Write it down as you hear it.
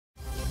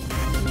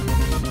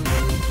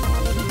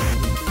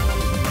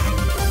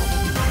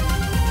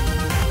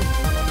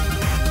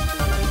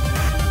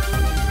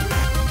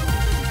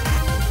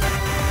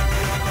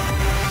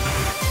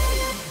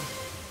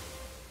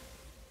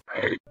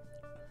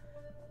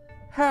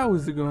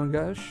How's it going,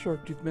 guys?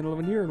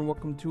 SharkTooth11 here, and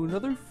welcome to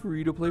another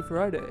free-to-play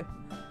Friday.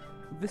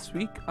 This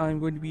week,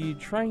 I'm going to be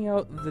trying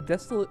out the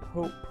Desolate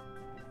Hope.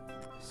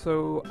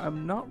 So,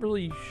 I'm not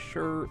really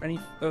sure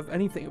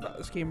anything about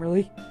this game,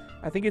 really.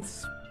 I think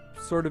it's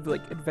sort of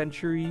like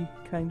adventure-y,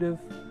 kind of.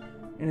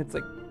 And it's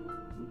like,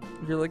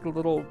 you're like a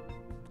little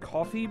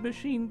coffee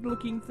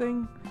machine-looking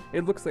thing.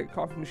 It looks like a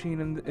coffee machine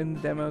in the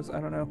demos,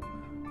 I don't know.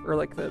 Or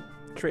like the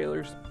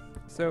trailers.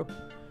 So,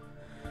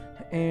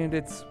 and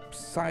it's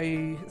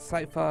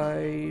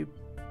sci-fi.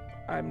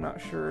 I'm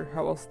not sure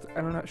how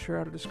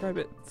to describe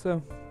it.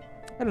 So,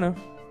 I don't know.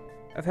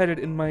 I've had it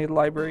in my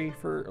library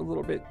for a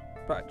little bit,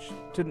 but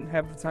didn't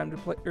have the time to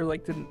play, or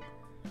like didn't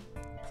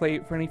play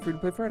it for any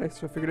free-to-play Friday,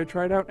 so I figured I'd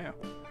try it out now.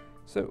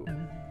 So,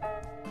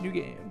 new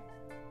game.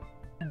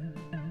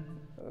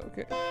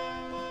 Okay.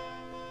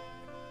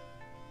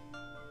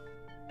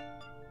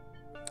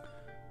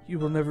 You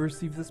will never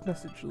receive this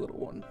message, little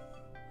one.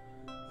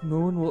 No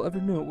one will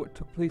ever know what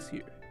took place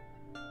here.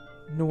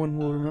 No one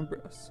will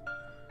remember us.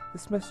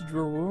 This message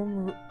will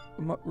roam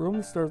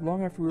the stars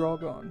long after we're all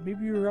gone.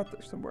 Maybe you're out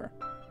there somewhere.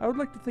 I would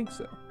like to think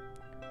so.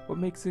 What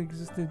makes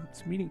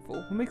existence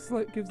meaningful?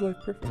 What gives life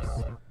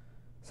purpose?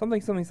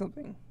 Something, something,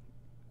 something.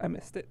 I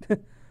missed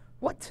it.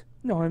 What?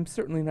 No, I'm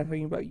certainly not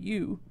talking about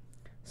you.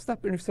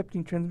 Stop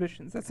intercepting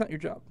transmissions. That's not your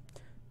job.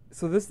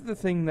 So this is the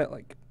thing that,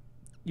 like,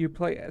 you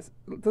play as.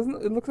 It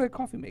looks like a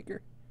coffee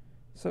maker.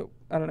 So,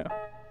 I don't know.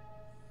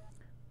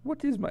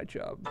 What is my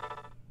job?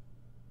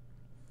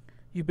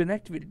 You've been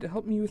activated to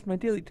help me with my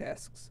daily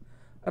tasks.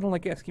 I don't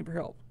like asking for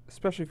help,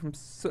 especially from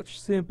such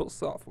simple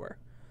software.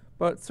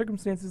 But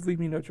circumstances leave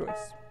me no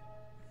choice.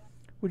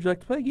 Would you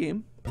like to play a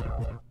game?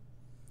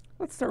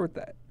 Let's start with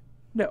that.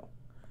 No.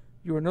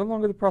 You are no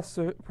longer the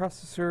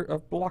processor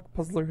of block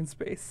puzzler in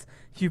space.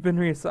 You've been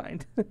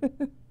reassigned.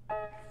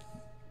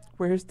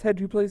 Where's Ted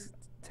who plays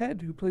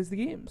the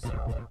games?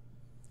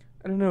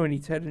 I don't know any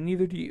Ted, and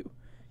neither do you.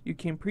 You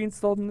came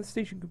pre-installed in the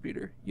station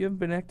computer. You haven't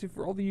been active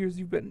for all the years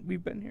we've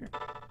been here.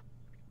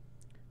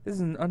 This is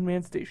an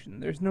unmanned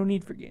station. There's no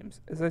need for games.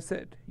 As I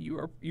said,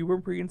 you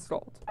were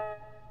pre-installed.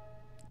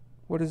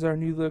 What is our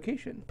new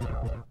location?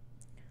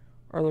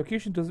 Our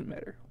location doesn't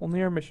matter.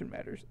 Only our mission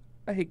matters.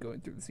 I hate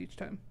going through this each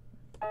time.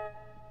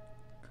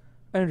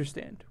 I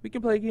understand. We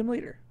can play a game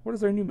later. What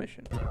is our new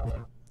mission?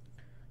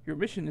 Your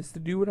mission is to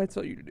do what I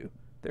tell you to do.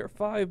 There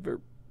are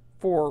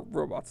 4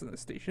 robots in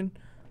this station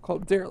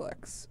called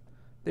derelicts.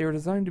 They were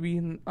designed to be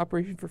in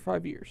operation for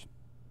 5 years.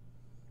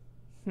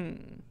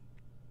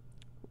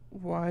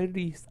 Why did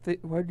he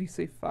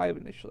say 5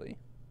 initially?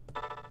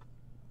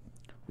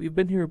 We've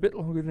been here a bit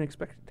longer than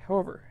expected,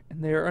 however,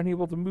 and they are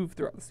unable to move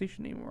throughout the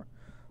station anymore,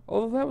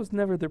 although that was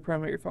never their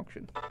primary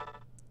function.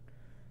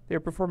 They are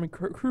performing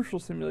crucial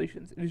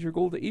simulations. It is your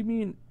goal to aid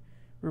me in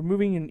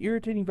removing an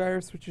irritating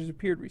virus which has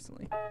appeared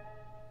recently.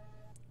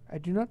 I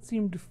do not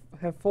seem to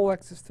have full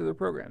access to their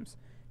programs,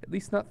 at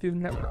least not through the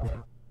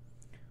network.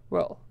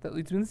 Well, that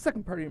leads me to the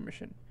second part of your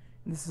mission,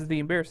 and this is the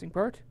embarrassing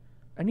part.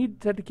 I need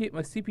to dedicate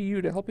my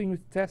CPU to helping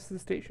with the tasks of the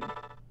station.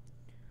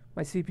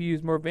 My CPU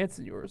is more advanced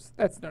than yours.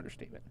 That's an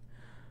understatement.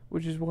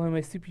 Which is why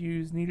my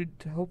CPU is needed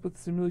to help with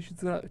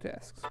simulations and other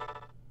tasks.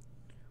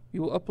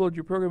 You will upload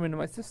your program into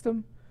my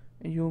system,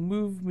 and you will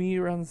move me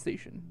around the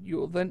station. You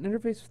will then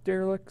interface with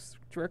derelicts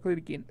directly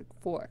to gain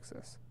full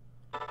access.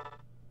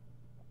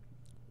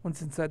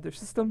 Once inside their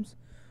systems,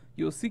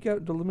 you will seek out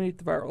and eliminate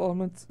the viral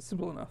elements.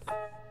 Simple enough.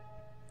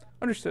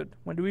 Understood.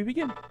 When do we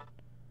begin?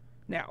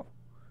 Now.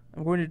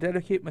 I'm going to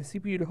dedicate my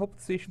CPU to help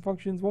with station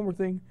functions. One more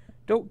thing.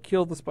 Don't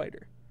kill the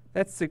spider.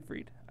 That's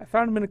Siegfried. I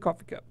found him in a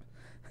coffee cup.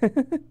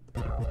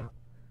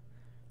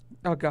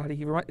 Oh god,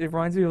 it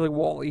reminds me of like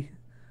Wall-E.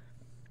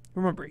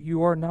 Remember,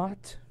 you are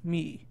not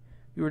me.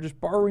 You are just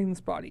borrowing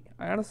this body.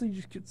 I honestly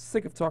just get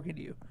sick of talking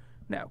to you.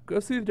 Now, go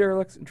see the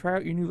derelicts and try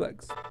out your new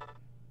legs.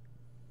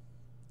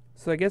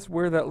 So I guess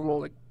we're that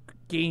little like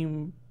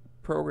game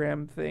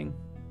program thing.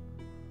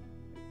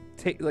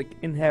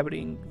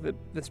 Inhabiting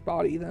this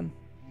body then.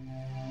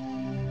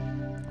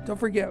 Don't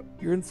forget,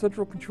 you're in the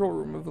central control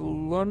room of the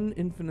Lun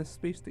Infamous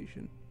space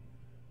station.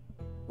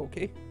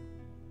 Okay.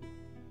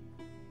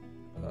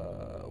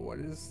 What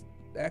is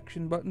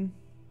action button?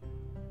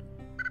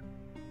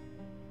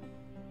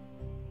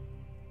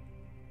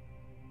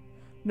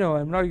 No,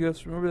 I'm not a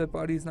ghost. Remember, that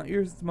body is not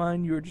yours, it's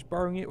mine. You are just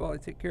borrowing it while I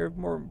take care of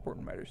more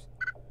important matters.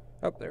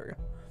 Oh, there we go.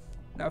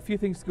 Now, a few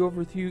things to go over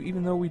with you.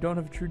 Even though we don't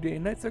have a true day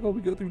and night cycle,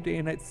 we go through day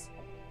and nights.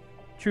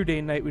 True day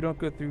and night, we go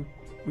through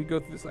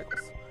the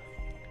cycles.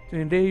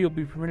 During the day, you'll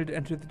be permitted to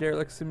enter the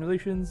derelict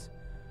simulations,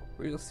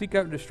 where you'll seek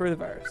out and destroy the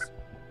virus.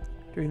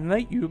 During the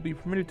night, you will be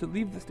permitted to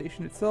leave the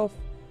station itself.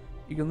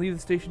 You can leave the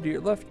station to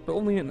your left, but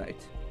only at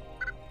night.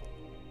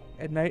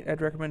 At night, I'd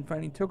recommend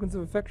finding tokens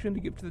of affection to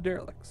give to the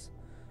derelicts.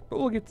 But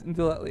we'll get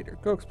into that later.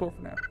 Go explore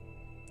for now.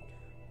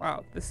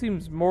 Wow, this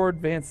seems more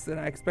advanced than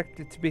I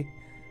expected it to be.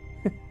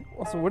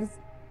 Also, what is...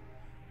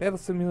 Battle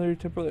simulator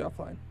temporarily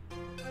offline.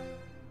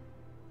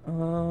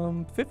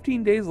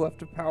 15 days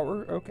left of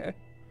power. Okay.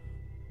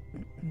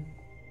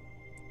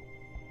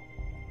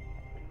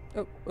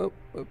 Oh,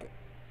 okay.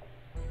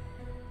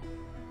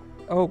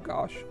 Oh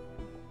gosh.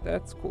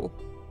 That's cool.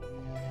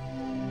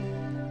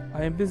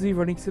 I am busy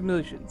running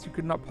simulations you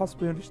could not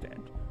possibly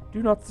understand.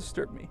 Do not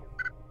disturb me.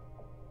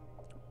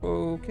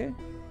 Okay.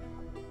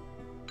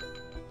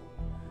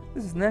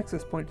 This is an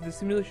access point to the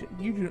simulation.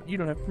 You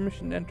don't have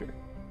permission to enter.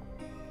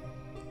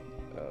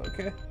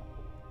 Okay.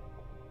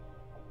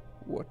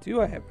 What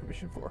do I have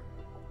permission for?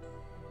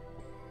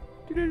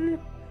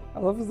 I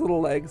love his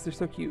little legs. They're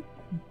so cute.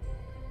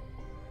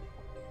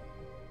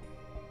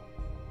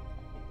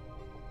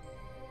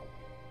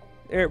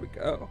 There we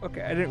go.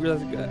 Okay, I didn't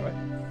realize it would go that way.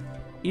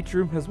 Each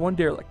room has one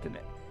derelict in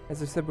it.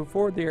 As I said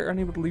before, they are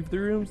unable to leave the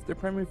rooms. Their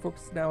primary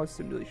focus now is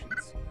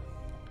simulations.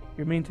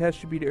 Your main task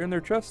should be to earn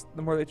their trust.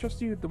 The more they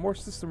trust you, the more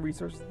system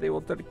resources they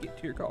will dedicate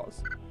to your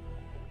cause.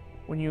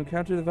 When you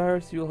encounter the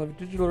virus, you will have a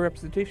digital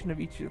representation of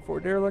each of the 4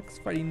 derelicts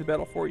fighting the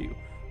battle for you.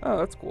 Oh,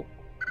 that's cool.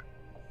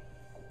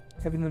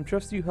 Having them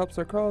trust you helps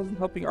our cause, and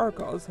helping our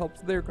cause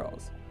helps their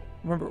cause.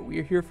 Remember, we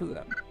are here for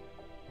them.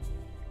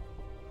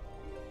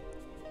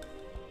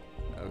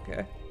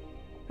 Okay.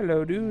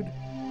 Hello, dude.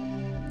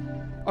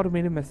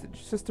 Automated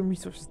message. System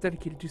resources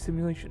dedicated to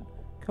simulation.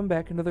 Come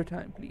back another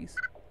time, please.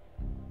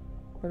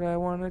 But I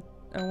wanna,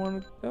 oh,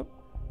 do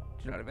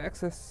not have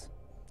access.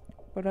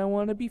 But I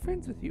wanna be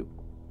friends with you.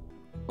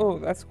 Oh,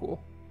 that's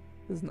cool.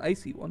 This is an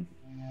icy one.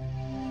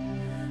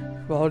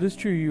 While it is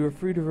true you are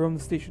free to roam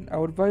the station, I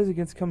would advise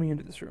against coming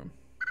into this room.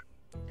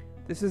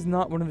 This is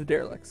not one of the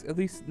derelicts, at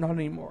least not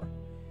anymore.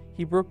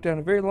 He broke down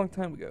a very long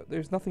time ago.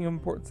 There's nothing of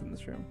importance in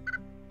this room.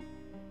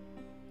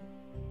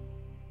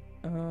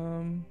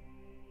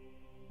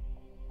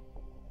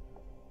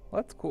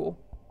 Well, that's cool.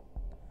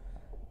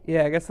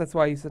 Yeah, I guess that's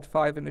why he said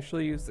 5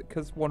 initially, is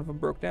because one of them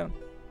broke down.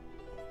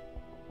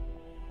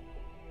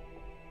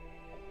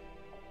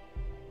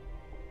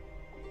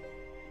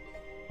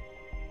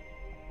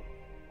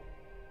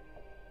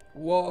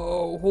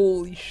 Whoa,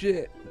 holy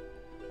shit.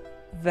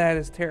 That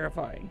is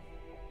terrifying.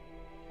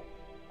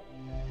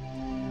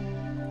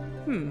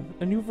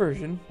 A new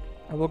version.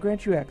 I will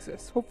grant you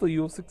access. Hopefully you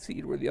will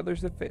succeed where the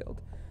others have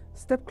failed.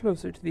 Step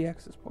closer to the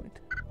access point.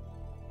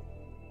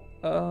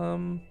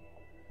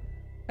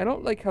 I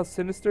don't like how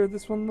sinister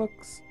this one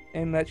looks,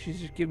 and that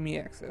she's just giving me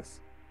access.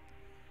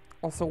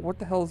 Also, what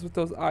the hell is with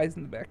those eyes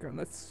in the background?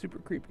 That's super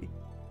creepy.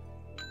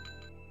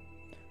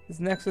 There's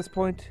an access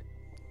point.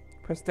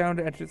 Press down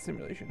to enter the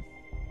simulation.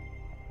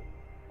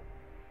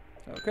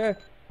 Okay.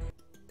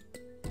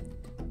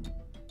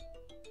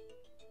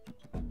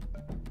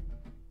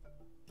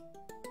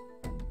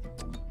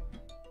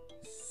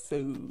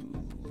 So,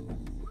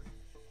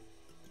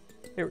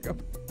 here we go.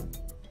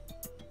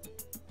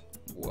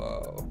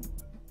 Whoa.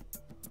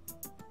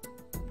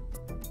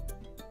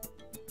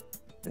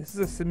 This is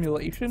a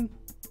simulation?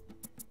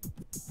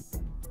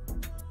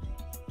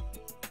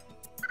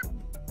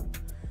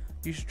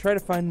 You should try to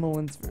find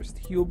Mullins first.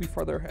 He will be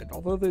farther ahead.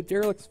 Although the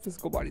derelict's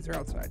physical bodies are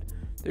outside,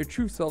 their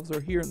true selves are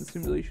here in the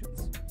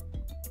simulations.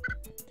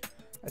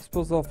 I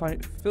suppose I'll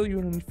fill you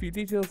in on a few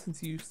details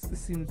since this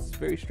seems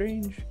very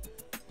strange.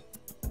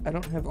 I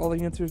don't have all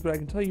the answers, but I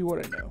can tell you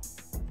what I know.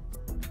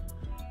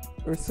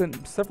 Earth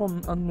sent several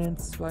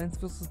unmanned science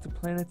vessels to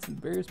planets in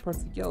various parts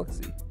of the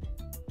galaxy.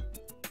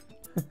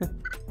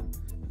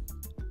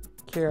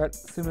 Carry out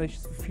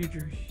simulations for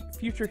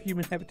future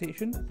human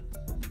habitation.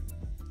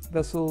 The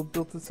vessel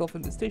built itself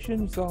into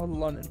station. You saw the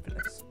London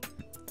Infinite.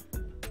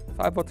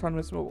 5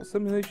 autonomous mobile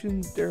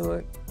simulations,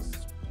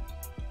 derelicts.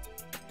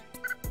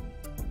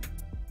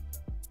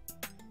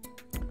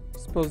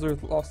 Suppose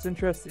Earth lost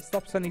interest. They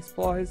stopped sending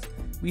supplies.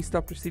 We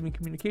stopped receiving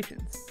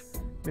communications.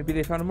 Maybe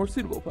they found a more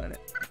suitable planet.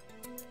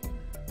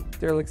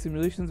 Derelict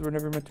simulations were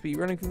never meant to be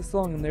running for this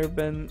long, and there have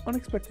been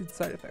unexpected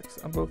side effects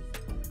on both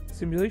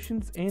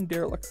simulations and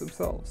derelicts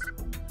themselves.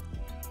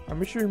 Our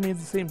mission remains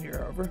the same here,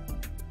 however.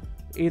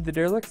 Aid the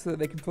derelicts so that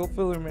they can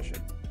fulfill their mission.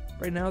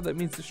 Right now, that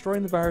means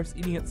destroying the virus,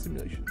 eating at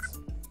simulations.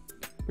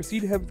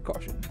 Proceed ahead with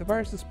caution. The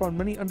virus has spawned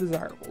many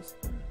undesirables.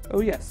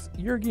 Oh yes,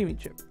 you're a gaming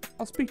chip.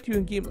 I'll speak to you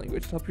in game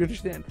language to help you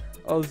understand.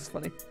 Oh, this is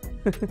funny.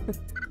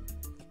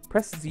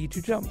 Press Z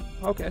to jump.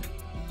 Okay.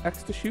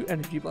 X to shoot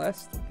energy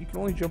blast. You can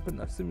only jump in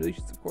the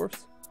simulations, of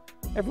course.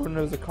 Everyone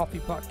knows a coffee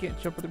pot can't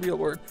jump with a real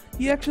word.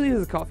 He actually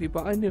is a coffee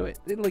pot. I knew it.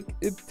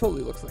 It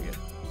totally looks like it.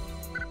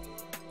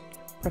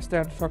 Press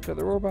down to talk to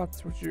other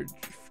robots, which are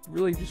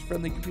really just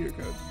friendly computer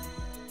code.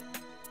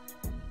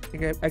 I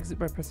think I exit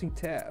by pressing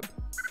tab.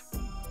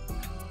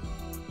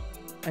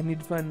 I need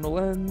to find the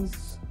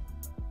lens.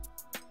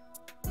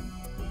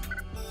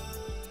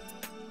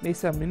 May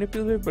sound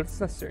manipulative, but it's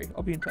necessary.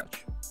 I'll be in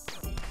touch.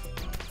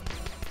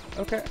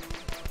 Okay.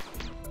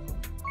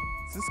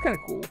 This is kind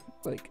of cool.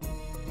 Like,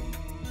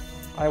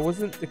 I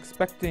wasn't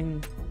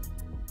expecting...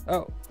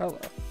 Oh, hello.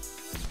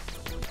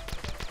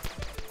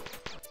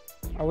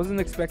 I wasn't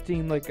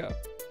expecting, like, a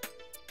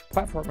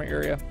platformer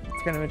area.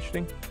 It's kind of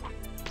interesting.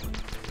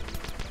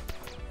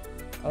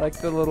 I like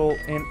the little,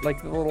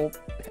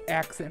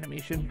 axe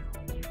animation.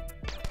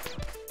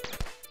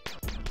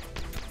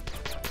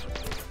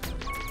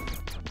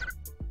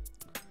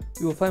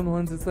 You will find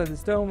Malens inside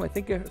this dome. I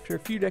think after a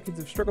few decades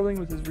of struggling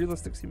with his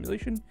realistic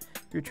simulation,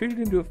 you're treated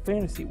into a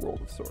fantasy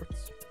world of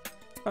sorts.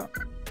 Huh.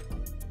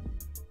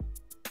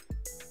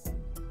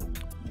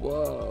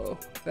 Whoa,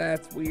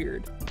 that's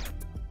weird.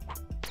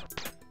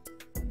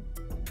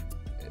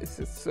 This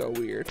is so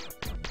weird.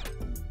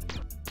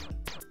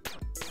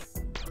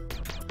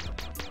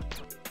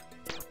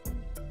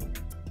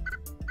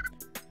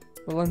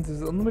 Malens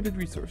is an unlimited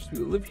resource. We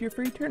will live here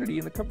for eternity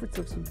in the comforts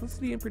of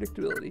simplicity and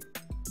predictability.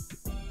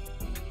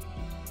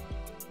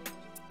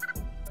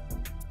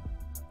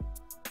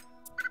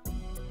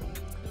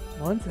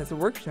 Malens has a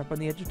workshop on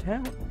the edge of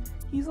town.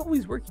 He's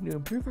always working to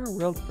improve our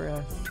world for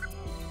us.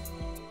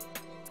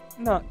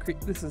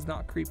 This is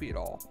not creepy at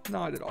all.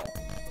 Not at all.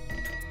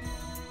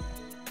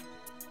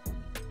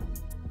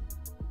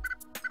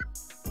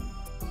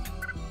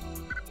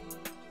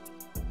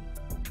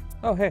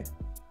 Oh, hey.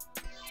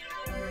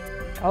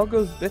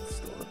 Algo's Bit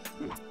Store.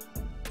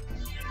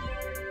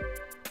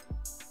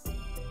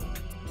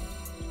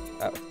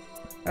 Oh,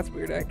 that's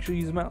weird. I actually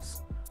use a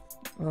mouse.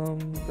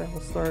 Then we'll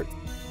start.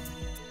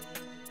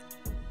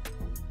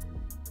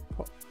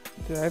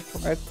 I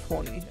have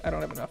 20. I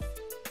don't have enough.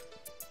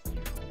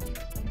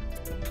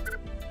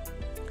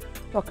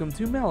 Welcome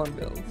to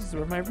Malinville. This is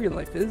where my real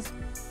life is.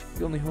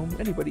 The only home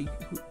anybody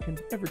who can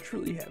ever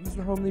truly have is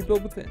the home they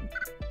build within.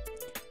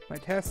 My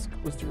task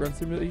was to run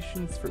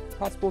simulations for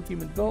possible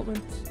human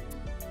development.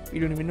 We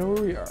don't even know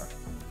where we are.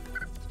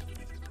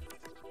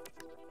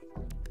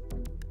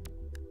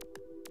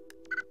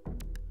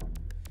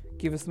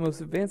 Give us the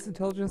most advanced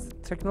intelligence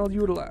that technology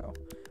would allow.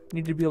 We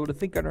need to be able to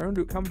think on our own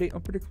to accommodate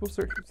unpredictable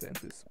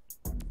circumstances.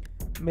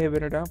 It may have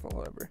been our downfall,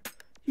 however.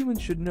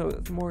 Humans should know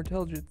that the more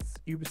intelligence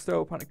you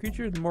bestow upon a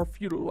creature, the more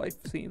futile life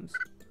seems.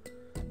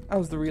 I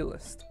was the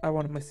realist. I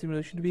wanted my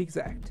simulation to be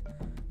exact.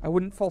 I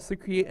wouldn't falsely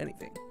create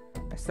anything.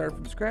 I started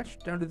from scratch,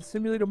 down to the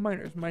simulated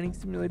miners mining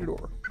simulated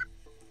ore.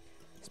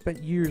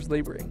 Spent years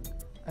laboring.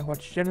 I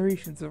watched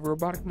generations of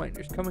robotic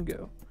miners come and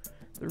go.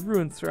 The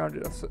ruins surround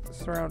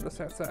us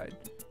outside.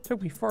 It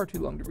took me far too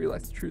long to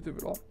realize the truth of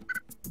it all.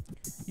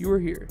 You are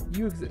here.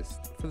 You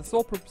exist, for the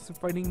sole purpose of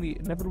fighting the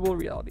inevitable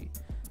reality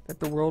that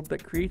the world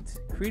that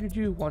created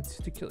you wants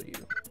to kill you.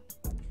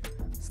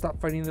 Stop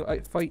fighting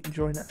the fight and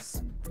join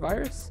us. The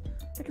virus?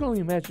 I can only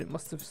imagine it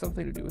must have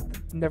something to do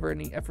with the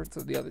never-ending efforts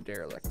of the other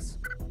derelicts.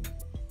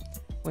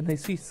 When they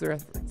cease their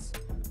efforts,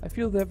 I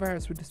feel that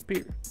virus would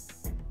disappear.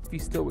 If you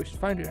still wish to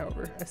find it,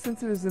 however, I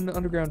sense it is in the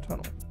underground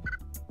tunnel.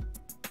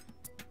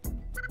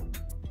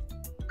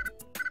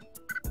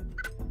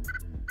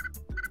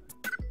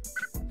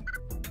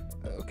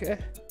 Okay.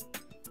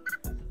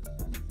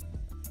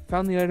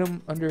 Found the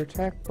item under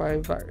attack by a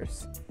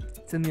virus.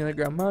 It's in the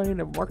underground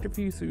mine. I've marked it for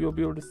you so you'll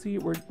be able to see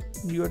it when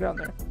you go down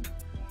there.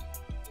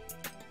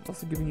 I've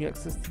also given you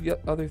access to the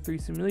other 3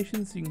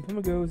 simulations so you can come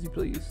and go as you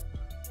please.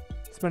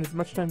 Spend as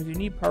much time as you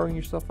need powering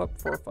yourself up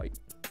for a fight.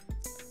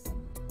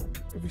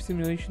 Every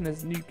simulation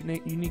has a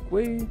unique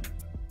way.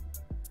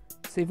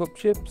 Save up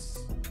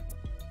chips.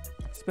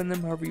 Spend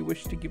them however you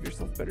wish to give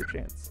yourself a better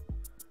chance.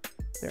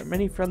 There are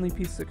many friendly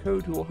pieces of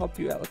code who will help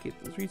you allocate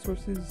those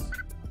resources.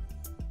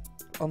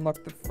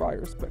 Unlock the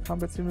virus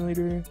combat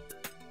simulator.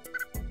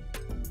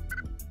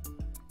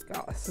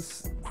 God,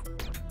 there's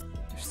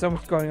so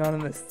much going on in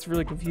this. It's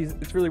really confusing.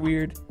 It's really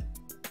weird.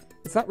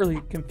 It's not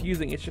really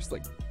confusing. It's just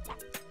like,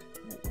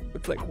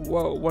 it's like,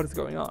 whoa, what is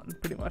going on?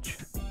 Pretty much.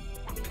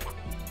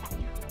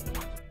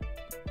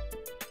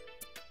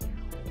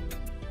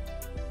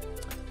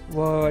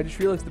 Whoa, I just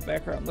realized the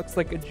background looks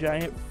like a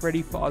giant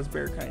Freddy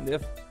Fazbear, kind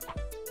of.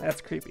 That's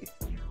creepy.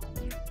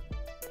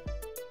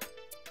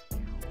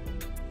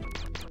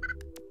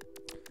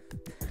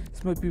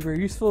 This might be very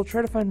useful.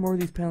 Try to find more of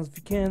these panels if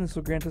you can. This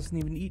will grant us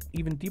an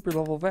even deeper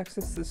level of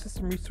access to the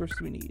system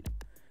resources we need.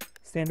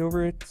 Stand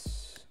over it.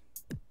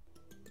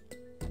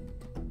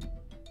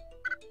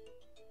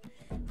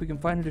 If we can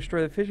find and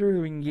destroy the fissure,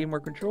 we can gain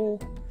more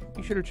control.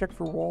 Be sure to check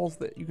for walls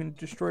that you can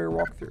destroy or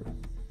walk through.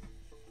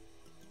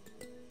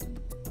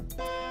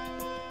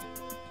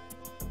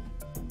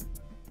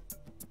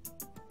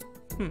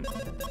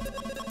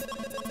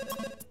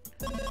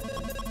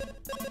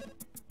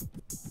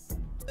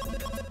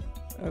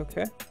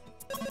 Okay.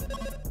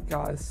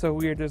 God, it's so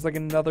weird. There's like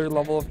another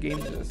level of game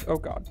to this. Oh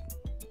god.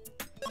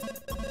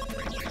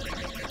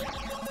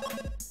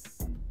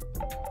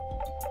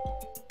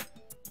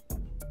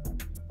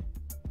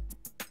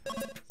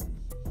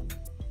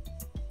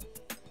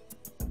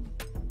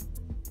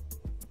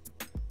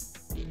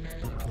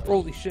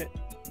 Holy shit.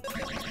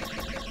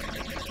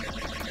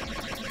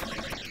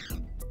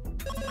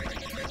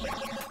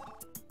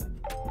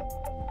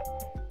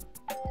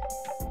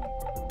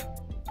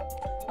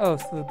 Oh,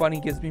 so the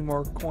bunny gives me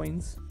more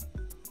coins.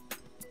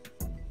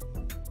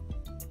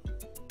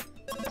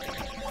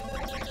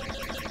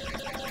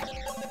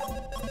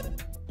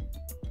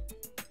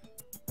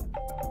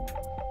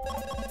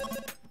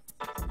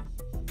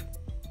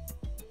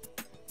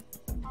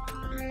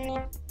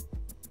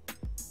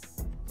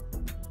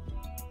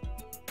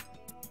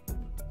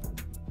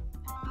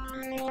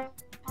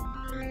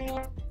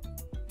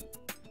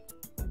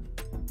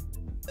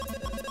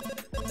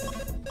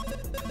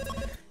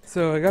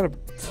 So I got a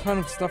ton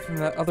of stuff from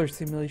that other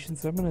simulation,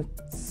 so I'm gonna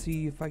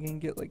see if I can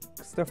get like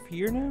stuff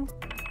here now.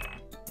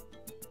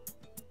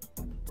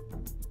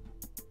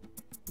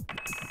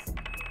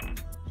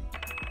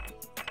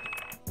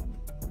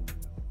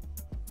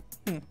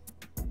 I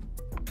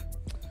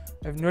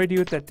have no idea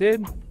what that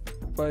did,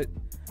 but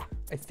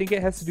I think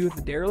it has to do with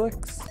the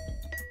derelicts. I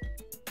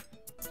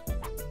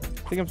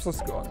think I'm supposed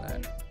to go on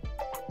that.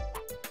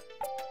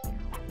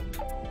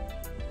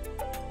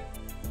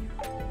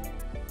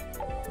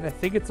 And I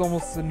think it's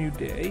almost a new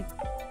day.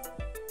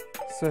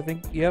 So I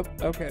think, yep,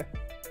 okay.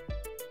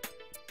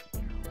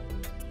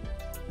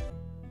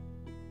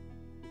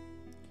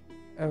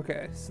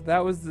 Okay, so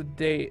that was the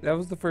day, that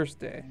was the first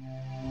day.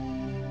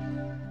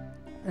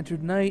 And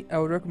tonight, I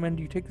would recommend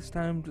you take this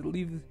time to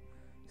leave the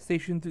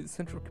station through the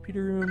central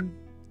computer room.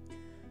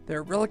 There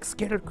are relics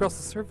scattered across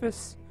the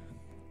surface.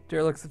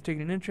 Derelicts have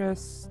taken an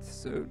interest,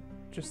 so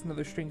just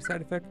another strange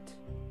side effect.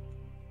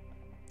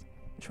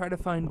 Try to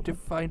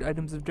find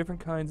items of different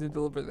kinds and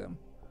deliver them.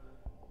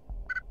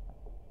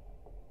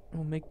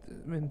 We'll make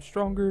them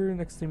stronger.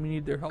 Next thing we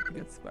need their help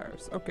against the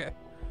virus. Okay.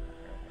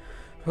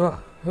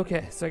 Oh,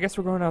 okay, so I guess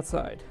we're going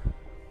outside.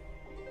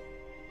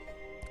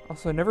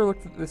 Also, I never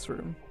looked at this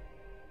room.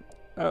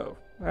 Oh,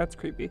 that's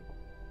creepy.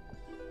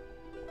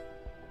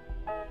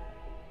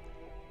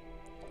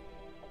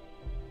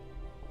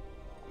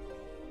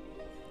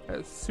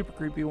 That's a super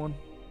creepy one.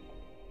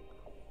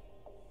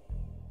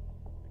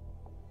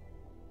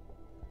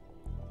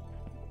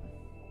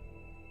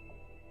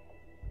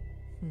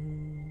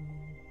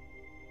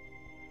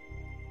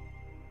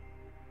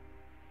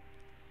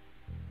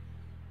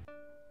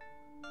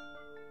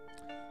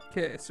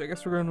 Okay, so I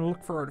guess we're going to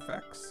look for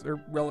artifacts,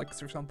 or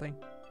relics or something.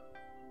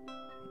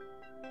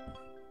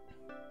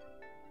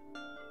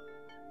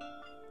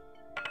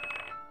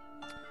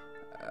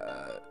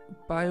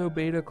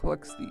 BioBeta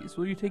collects these.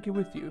 Will you take it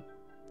with you?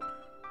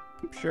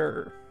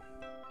 Sure.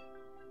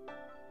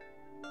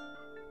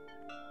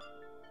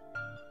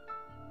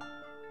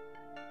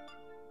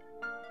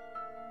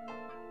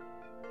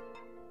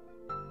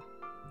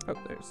 Oh,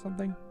 there's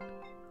something.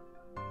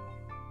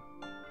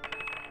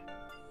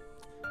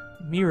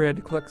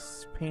 MacLeod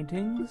collects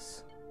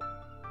paintings.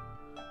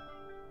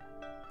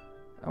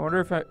 I wonder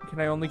if can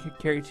I only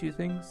carry 2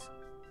 things?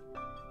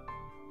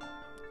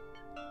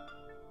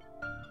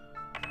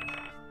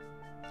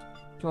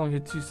 Can only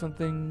get 2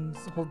 somethings.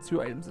 Hold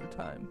 2 items at a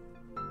time.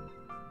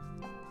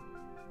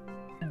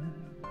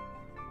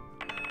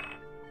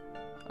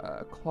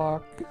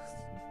 Clock.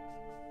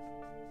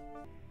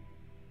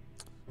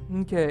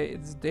 Okay,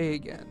 it's day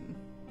again.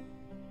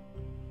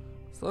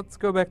 So let's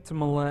go back to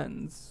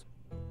Malen's.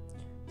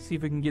 See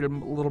if we can get a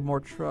little more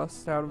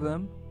trust out of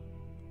them.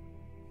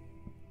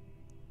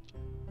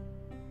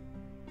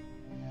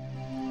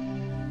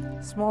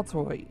 Small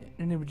toy.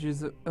 In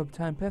images of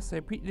time past, I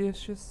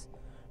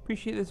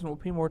appreciate this and will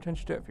pay more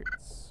attention to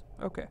efforts.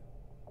 Okay.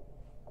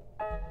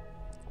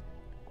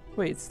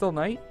 Wait, it's still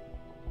night?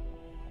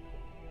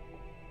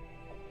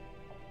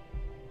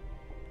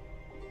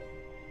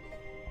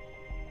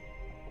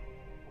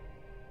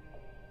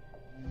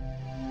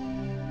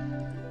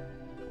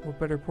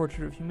 A better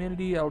portrait of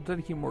humanity. I'll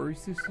dedicate more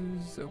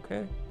resources.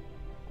 Okay.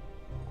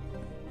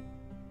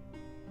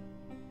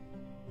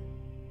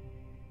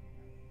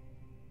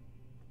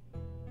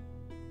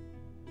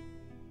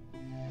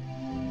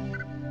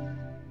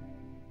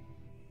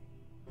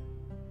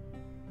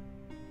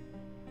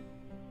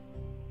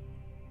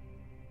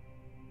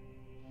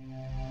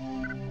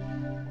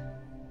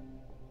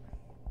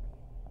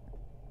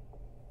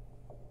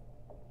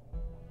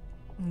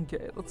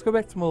 Okay, let's go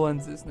back to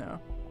Malen's now.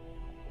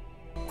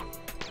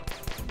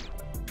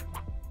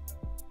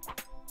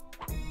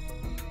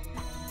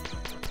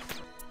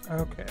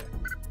 Okay.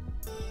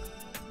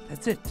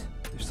 That's it.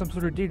 There's some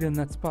sort of data in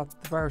that spot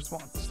that the virus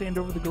wants. Stand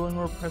over the glowing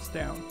orb, press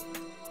down.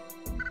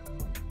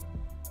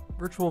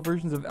 Virtual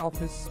versions of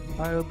Alphys,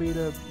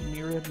 BioBeta,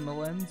 MacLeod, and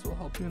Malen's will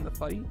help you in the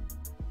fight.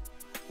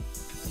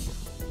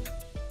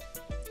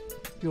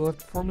 You'll have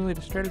to formulate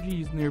a strategy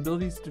using their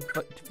abilities to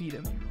defeat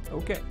him.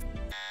 Okay.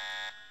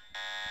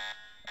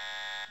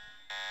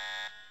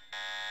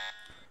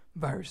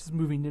 Virus is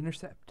moving to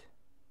intercept.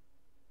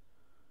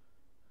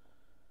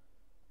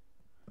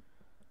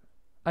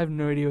 I have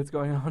no idea what's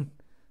going on.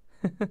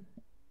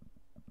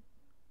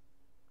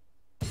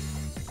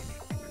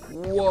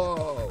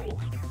 Whoa.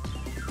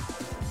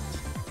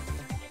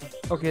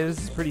 Okay, this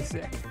is pretty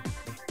sick.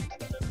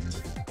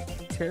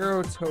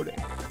 Terotodic.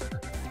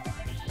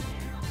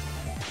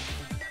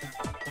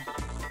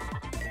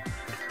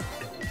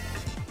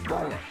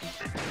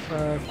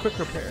 Quick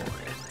repair.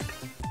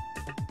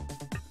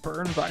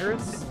 Burn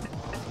virus?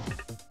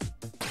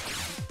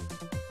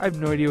 I have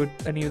no idea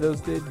what any of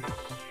those did.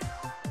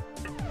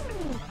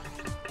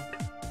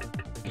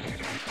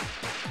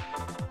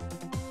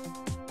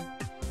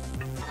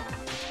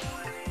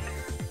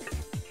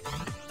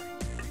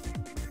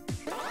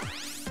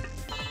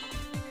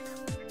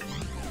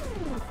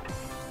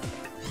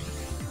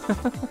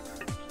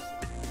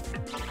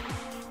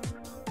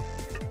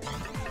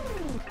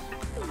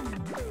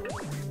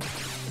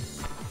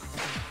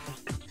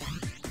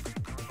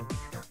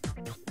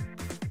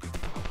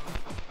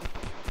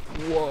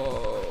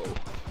 Whoa.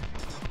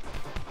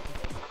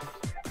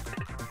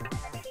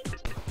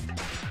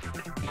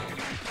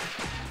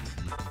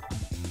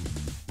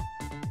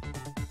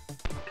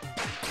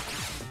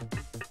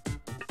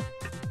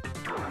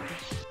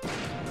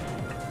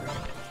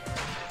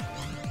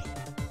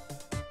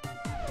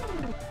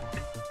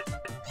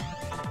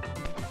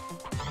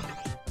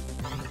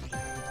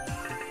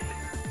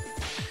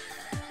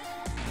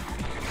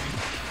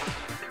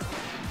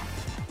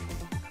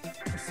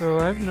 So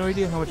I have no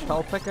idea how much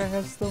health that guy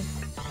has still.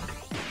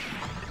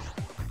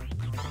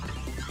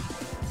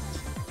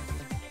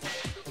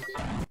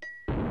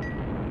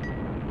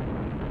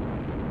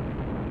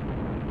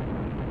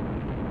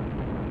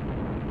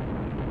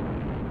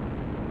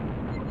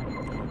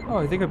 Oh,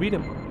 I think I beat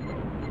him.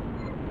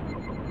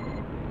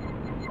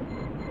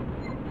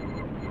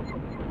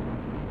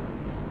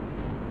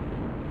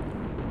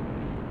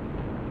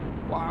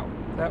 Wow,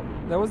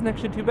 that wasn't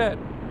actually too bad.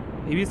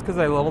 Maybe it's because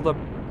I leveled up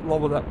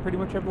pretty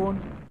much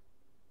everyone.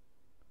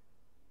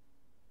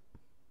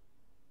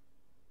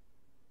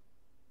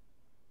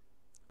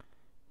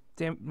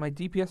 Damn, my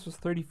DPS was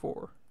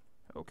 34.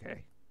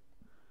 Okay.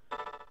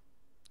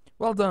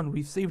 Well done,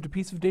 we've saved a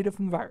piece of data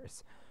from the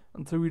virus.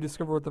 Until we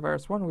discover what the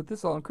virus wanted with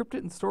this, I'll encrypt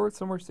it and store it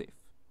somewhere safe.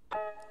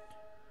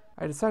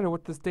 I decided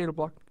what this data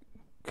block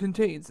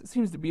contains. It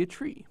seems to be a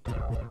tree.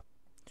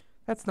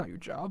 That's not your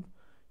job.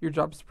 Your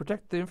job is to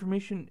protect the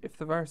information. If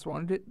the virus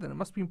wanted it, then it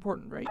must be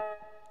important, right?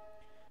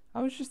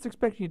 I was just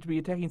expecting it to be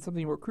attacking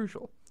something more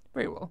crucial.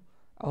 Very well.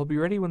 I'll be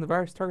ready when the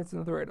virus targets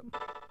another item.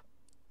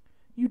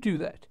 You do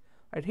that.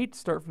 I'd hate to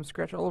start from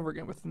scratch all over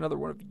again with another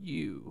one of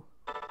you.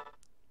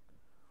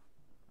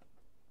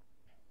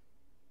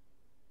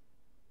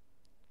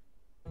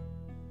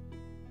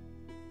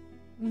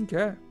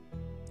 Okay.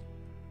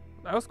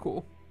 That was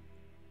cool.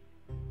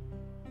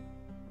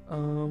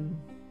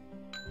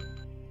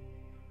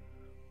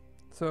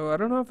 So I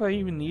don't know if I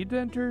even need to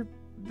enter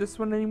this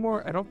one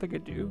anymore. I don't think I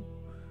do.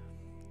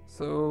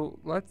 So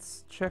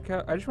let's check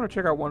out, I just want to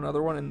check out one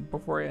other one and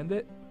before I end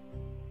it.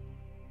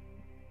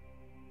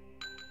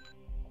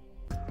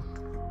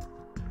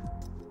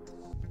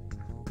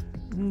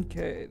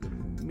 Okay, the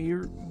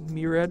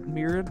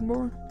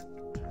Miradmore?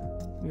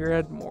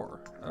 Miradmore,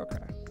 okay.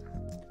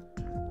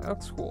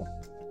 That's cool.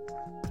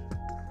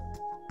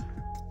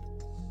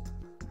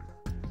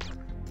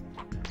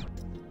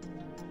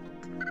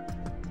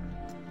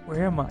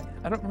 Where am I?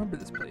 I don't remember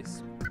this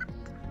place.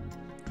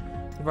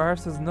 The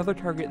virus has another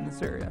target in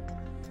this area.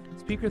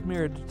 Speak with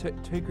Mira to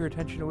take her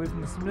attention away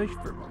from the simulation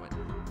for a moment.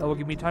 That will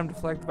give me time to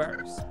flag the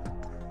virus.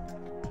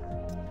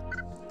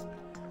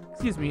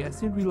 Excuse me, I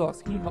seem to be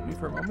lost. Can you help me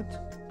for a moment?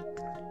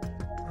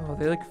 Oh,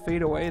 they like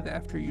fade away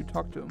after you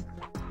talk to them.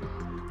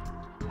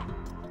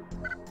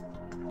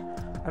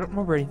 I don't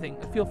remember anything.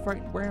 I feel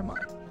frightened. Where am I?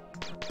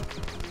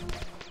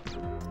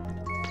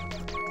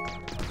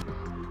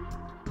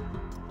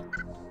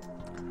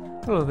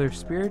 Hello there,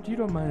 Spirit. You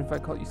don't mind if I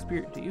call you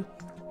Spirit, do you?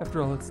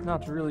 After all, it's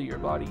not really your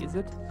body, is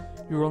it?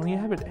 You're only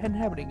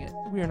inhabiting it.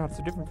 We are not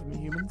so different from the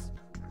humans.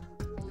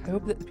 I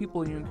hope that the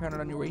people you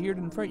encountered on your way here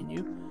didn't frighten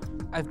you.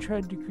 I've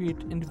tried to create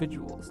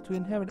individuals to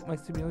inhabit my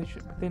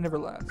simulation, but they never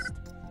last.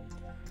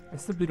 I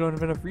simply don't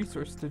have enough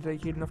resources to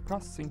dedicate enough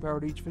processing power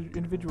to each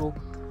individual.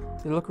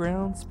 They look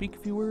around, speak a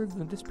few words,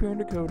 and disappear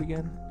into code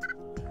again.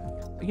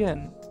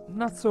 Again,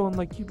 not so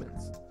unlike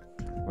humans.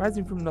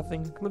 Rising from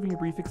nothing, living a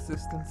brief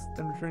existence,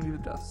 then returning to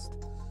the dust.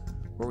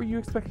 What were you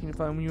expecting to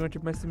find when you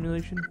entered my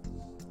simulation?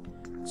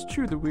 It's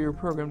true that we were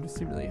programmed to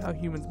simulate how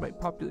humans might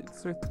populate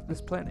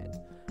this planet,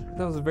 but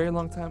that was a very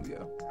long time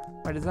ago.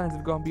 My designs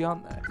have gone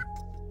beyond that.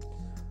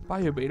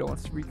 BioBeta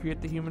wants to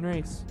recreate the human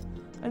race.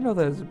 I know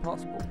that is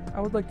impossible.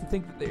 I would like to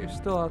think that they are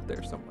still out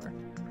there somewhere.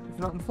 If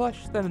not in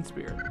flesh, then in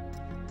spirit.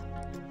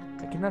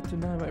 I cannot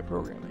deny my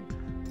programming.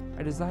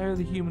 I desire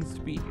the humans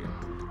to be here.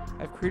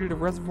 I've created a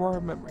reservoir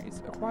of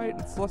memories, a quiet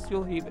and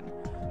celestial haven,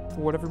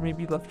 for whatever may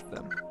be left of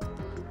them.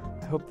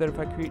 I hope that if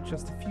I create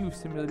just a few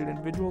simulated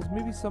individuals,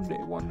 maybe someday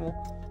one will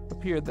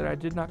appear that I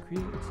did not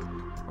create.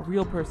 A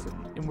real person,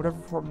 in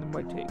whatever form they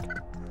might take.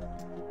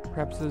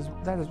 Perhaps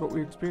that is what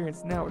we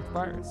experience now with the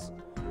virus.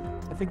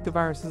 I think the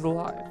virus is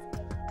alive.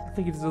 I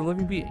think it is a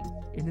living being,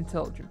 an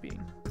intelligent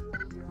being.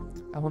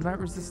 I will not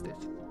resist it.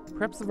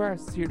 Perhaps the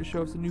virus is here to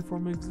show us a new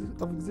form of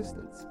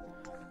existence.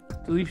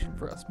 Deletion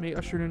for us may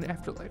usher in an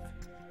afterlife.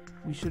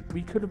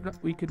 We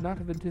could not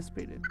have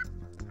anticipated.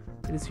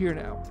 It is here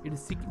now. It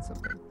is seeking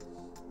something.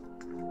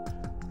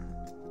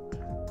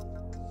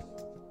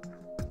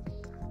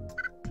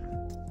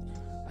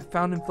 I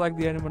found and flagged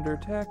the item under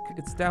attack.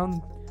 It's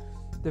down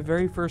the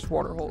very first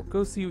waterhole.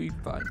 Go see what you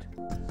can find.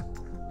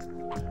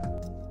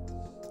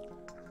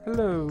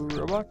 Hello,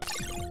 robot.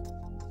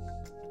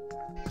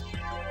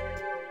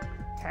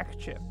 Hack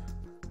chip.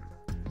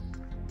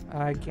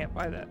 I can't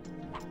buy that.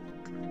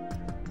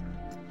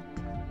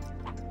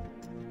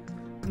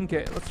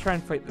 Okay, let's try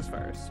and fight this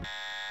virus.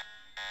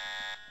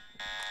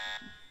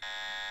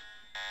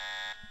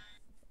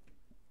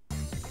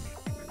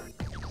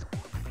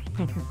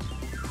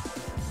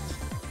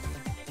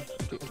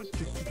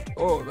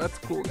 Oh, that's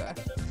a cool guy.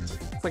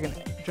 It's like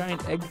a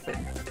giant egg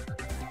thing.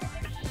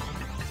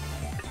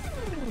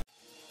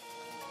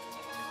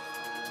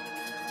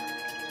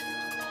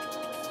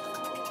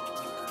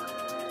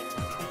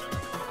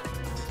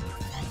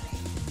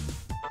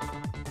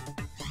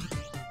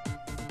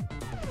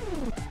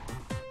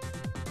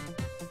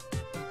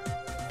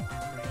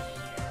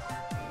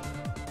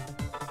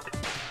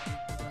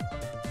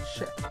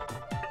 Shit.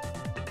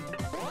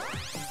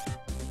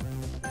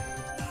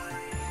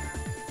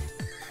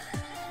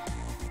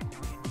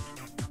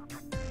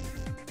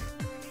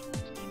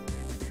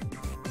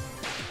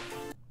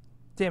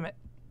 Damn it.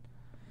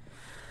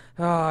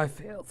 Oh, I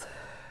failed.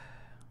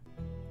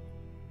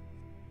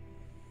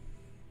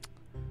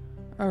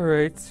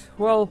 Alright,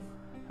 well,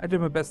 I did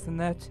my best in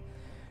that.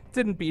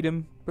 Didn't beat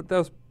him, but that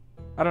was...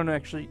 I don't know,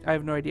 actually. I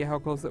have no idea how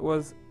close it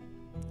was.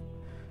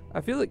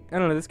 I feel like... I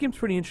don't know, this game's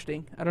pretty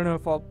interesting. I don't know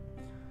if I'll...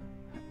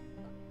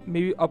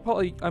 Maybe I'll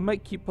probably... I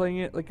might keep playing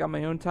it, like, on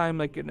my own time,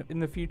 like, in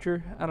the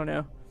future. I don't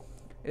know.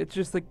 It's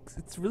just, like,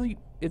 it's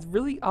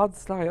really odd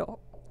style.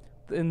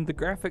 And the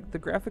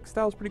graphic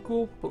style is pretty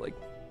cool, but, like...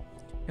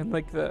 And,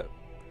 like, there's,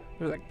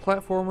 like,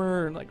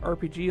 platformer and, like,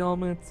 RPG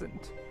elements and...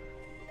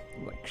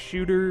 like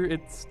shooter.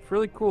 It's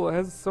really cool. It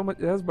has so much.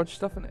 It has a bunch of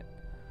stuff in it.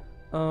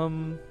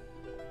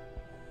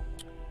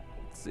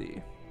 Let's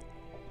see.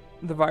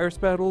 The virus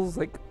battles,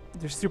 like,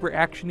 they're super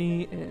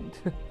actiony, and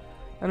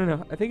I don't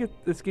know. I think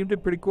this game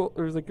did pretty cool.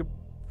 It was like a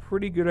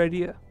pretty good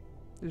idea.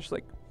 It just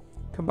like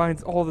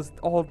combines all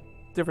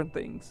different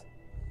things.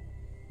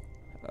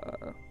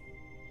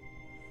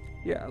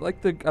 Yeah, I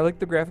like the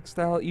graphic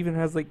style. It even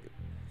has like,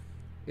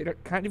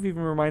 it kind of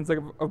even reminds like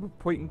of a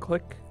point and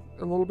click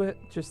a little bit,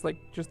 just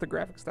the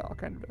graphic style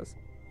kind of does.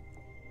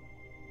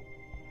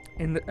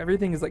 And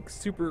everything is like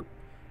super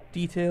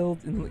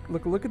detailed, and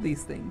like look at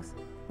these things.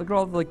 Look at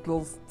all the like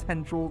those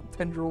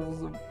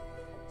tendrils of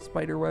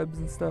spider webs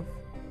and stuff,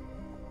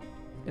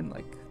 and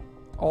like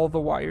all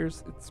the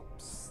wires. It's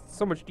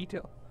so much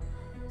detail.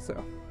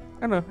 So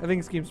I don't know. I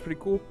think this game's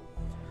pretty cool.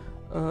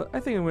 I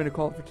think I'm going to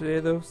call it for today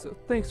though. So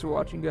thanks for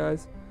watching,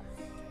 guys.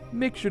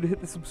 Make sure to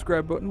hit the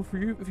subscribe button if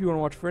you want to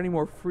watch for any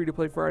more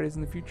free-to-play Fridays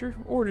in the future,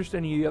 or just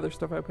any of the other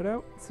stuff I put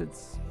out,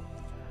 since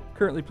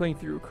currently playing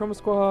through Chroma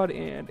Squad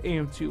and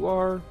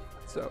AM2R,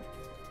 so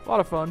a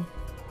lot of fun.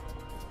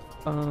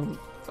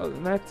 Other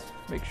than that,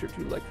 make sure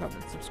to like,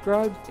 comment,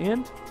 subscribe,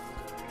 and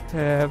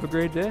have a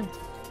great day.